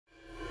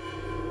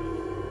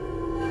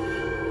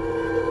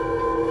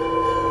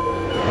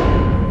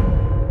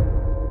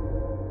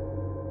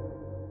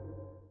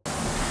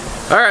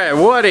Alright,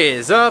 what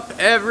is up,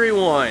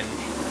 everyone?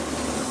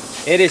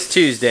 It is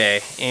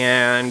Tuesday,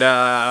 and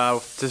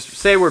to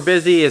say we're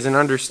busy is an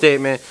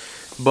understatement,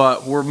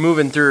 but we're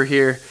moving through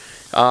here.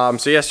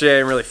 So yesterday I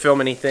didn't really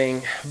film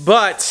anything,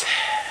 but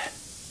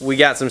we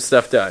got some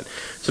stuff done.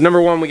 So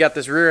number one, we got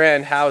this rear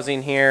end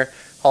housing here,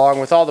 along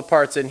with all the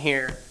parts in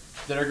here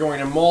that are going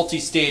to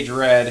multi-stage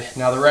red.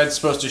 Now the red's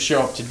supposed to show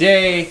up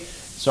today,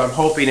 so I'm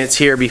hoping it's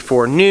here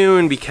before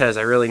noon because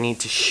I really need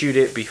to shoot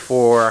it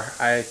before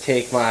I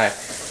take my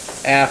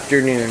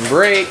afternoon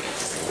break.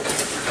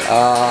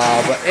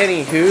 But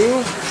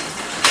anywho,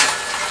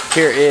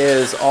 here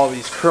is all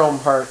these chrome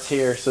parts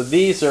here. So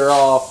these are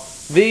all,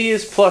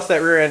 these plus that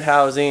rear end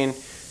housing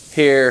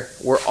here,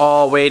 we're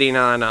all waiting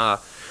on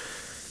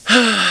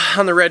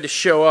on the red to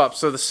show up.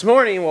 So this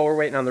morning, while we're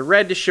waiting on the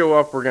red to show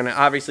up, we're gonna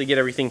obviously get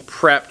everything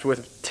prepped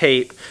with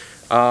tape,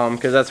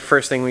 because that's the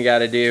first thing we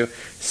gotta do.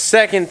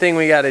 Second thing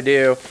we gotta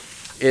do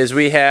is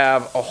we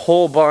have a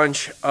whole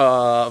bunch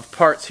of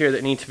parts here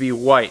that need to be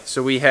white.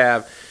 So we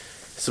have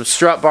some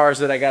strut bars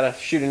that I gotta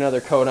shoot another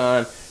coat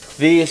on.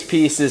 These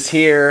pieces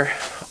here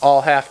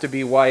all have to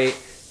be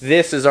white.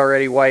 This is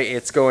already white.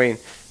 It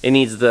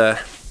needs the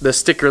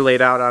sticker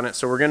laid out on it.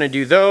 So we're gonna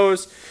do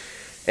those.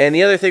 And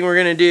the other thing we're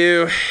gonna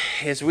do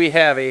is we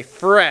have a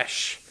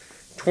fresh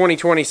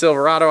 2020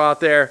 Silverado out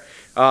there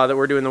that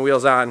we're doing the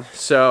wheels on.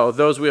 So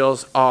those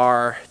wheels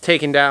are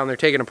taken down, they're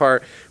taken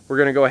apart. We're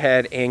gonna go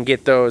ahead and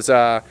get those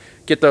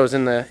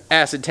in the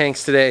acid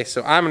tanks today.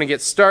 So I'm gonna get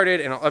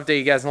started and I'll update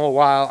you guys in a little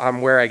while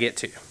on where I get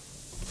to.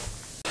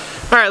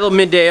 All right, a little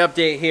midday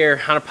update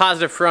here. On a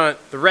positive front,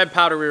 the red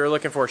powder we were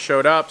looking for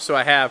showed up. So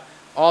I have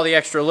all the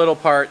extra little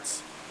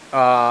parts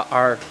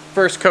are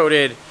first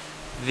coated.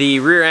 The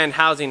rear end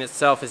housing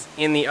itself is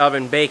in the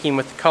oven baking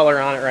with the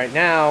color on it right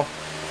now.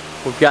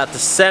 We've got the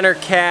center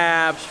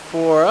caps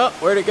for, oh,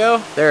 where'd it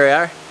go? There we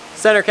are.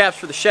 Center caps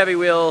for the Chevy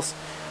wheels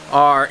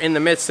are in the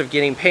midst of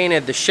getting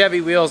painted. The Chevy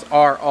wheels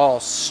are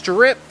all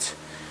stripped.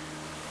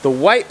 The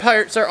white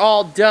parts are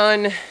all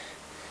done.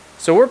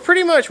 So we're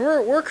pretty much,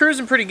 we're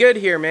cruising pretty good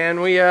here, man.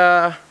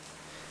 We're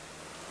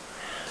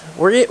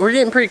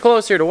getting pretty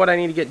close here to what I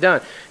need to get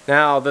done.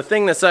 Now, the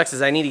thing that sucks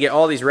is I need to get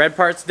all these red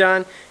parts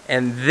done,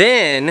 and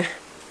then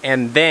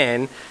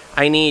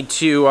I need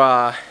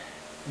to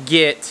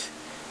get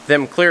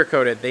them clear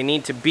coated. They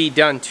need to be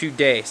done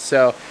today.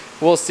 So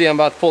we'll see. I'm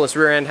about to pull this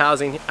rear end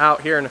housing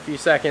out here in a few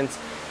seconds.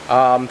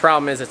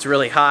 Problem is it's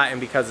really hot, and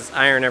because it's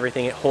iron and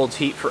everything, it holds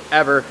heat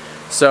forever.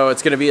 So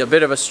it's going to be a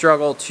bit of a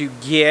struggle to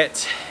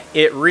get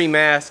it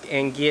remasked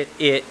and get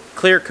it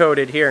clear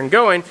coated here and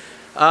going.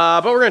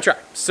 But we're going to try.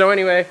 So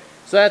anyway,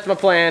 so that's my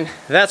plan.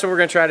 That's what we're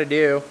going to try to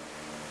do.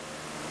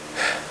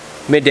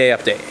 Midday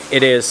update.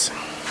 It is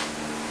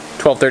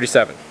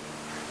 12:37.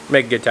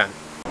 Make a good time.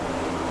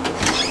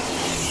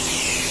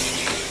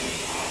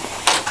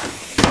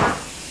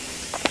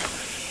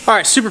 All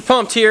right, super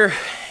pumped here.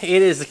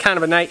 It is kind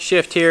of a night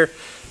shift here,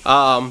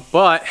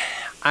 but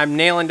I'm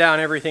nailing down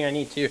everything I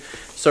need to.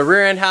 So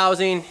rear end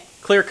housing,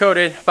 clear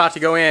coated, about to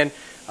go in.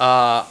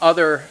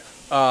 Other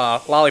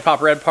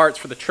lollipop red parts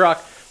for the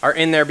truck are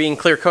in there being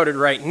clear coated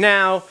right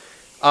now,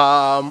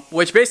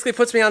 which basically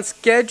puts me on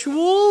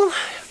schedule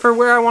for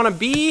where I want to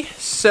be.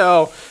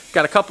 So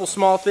got a couple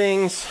small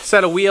things,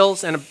 set of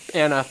wheels and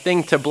a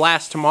thing to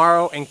blast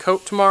tomorrow and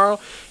coat tomorrow,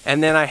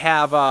 and then I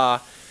have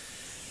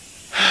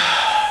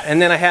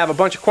a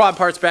bunch of quad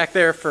parts back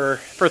there for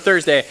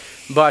Thursday.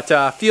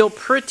 But feel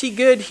pretty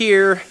good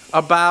here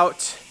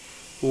about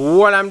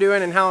what I'm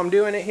doing and how I'm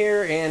doing it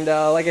here. And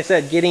like I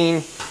said,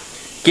 getting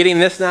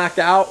this knocked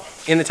out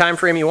in the time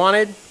frame you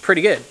wanted,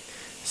 pretty good.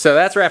 So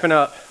that's wrapping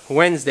up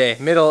Wednesday,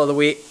 middle of the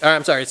week.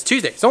 I'm sorry, it's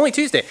Tuesday. It's only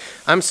Tuesday.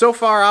 I'm so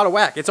far out of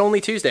whack. It's only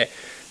Tuesday.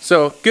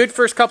 So good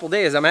first couple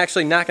days. I'm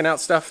actually knocking out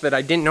stuff that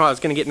I didn't know I was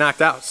going to get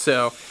knocked out.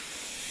 So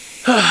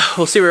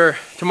we'll see where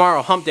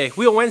tomorrow, hump day,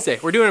 Wheel Wednesday.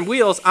 We're doing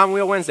wheels on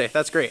Wheel Wednesday.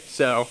 That's great.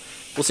 So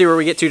we'll see where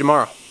we get to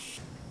tomorrow.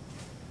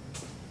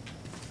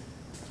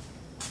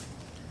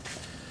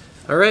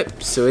 All right,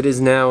 so it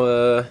is now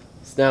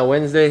it's now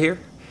Wednesday here,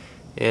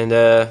 and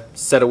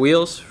set of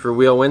wheels for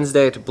Wheel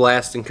Wednesday to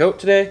blast and coat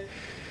today,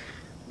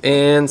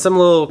 and some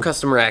little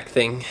custom rack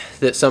thing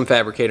that some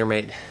fabricator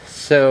made.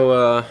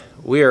 So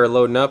we are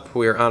loading up.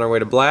 We are on our way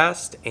to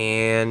blast,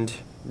 and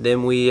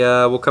then we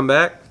will come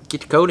back,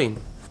 get to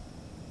coating.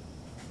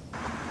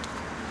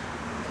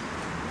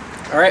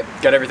 All right,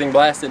 got everything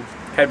blasted.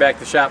 Head back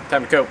to the shop,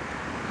 time to coat.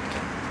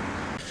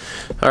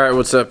 All right,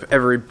 what's up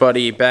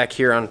everybody? Back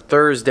here on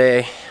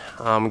Thursday.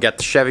 We got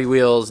the Chevy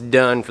wheels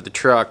done for the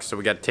truck, so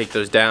we got to take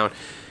those down,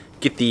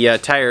 get the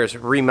tires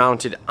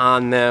remounted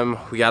on them.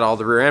 We got all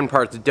the rear end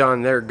parts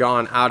done. They're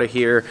gone out of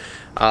here.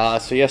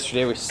 So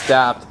yesterday we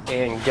stopped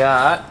and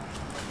got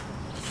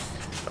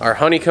our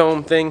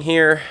honeycomb thing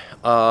here,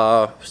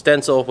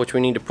 stencil, which we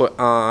need to put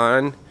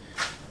on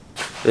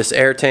this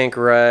air tank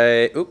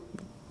right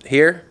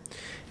here,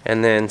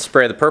 and then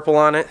spray the purple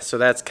on it. So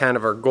that's kind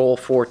of our goal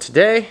for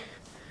today,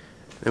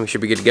 and we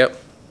should be good to go.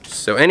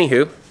 So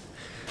anywho,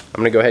 I'm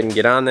gonna go ahead and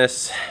get on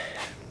this.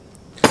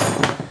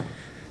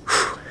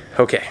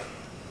 Okay,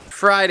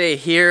 Friday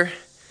here,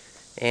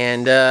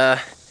 and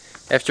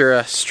after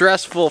a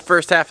stressful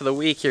first half of the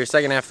week here,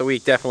 second half of the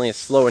week definitely is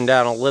slowing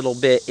down a little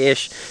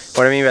bit-ish.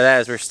 What I mean by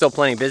that is we're still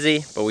plenty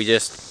busy, but we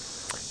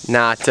just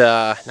not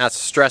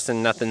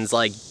stressing. Nothing's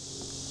like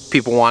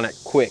people want it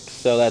quick,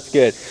 so that's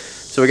good.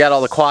 So we got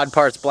all the quad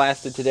parts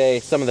blasted today,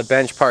 some of the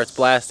bench parts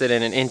blasted,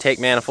 and an intake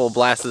manifold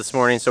blasted this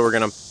morning. So we're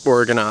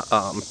gonna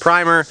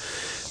primer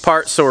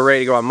parts, so we're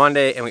ready to go on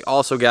Monday. And we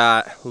also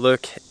got,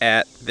 look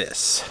at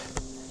this.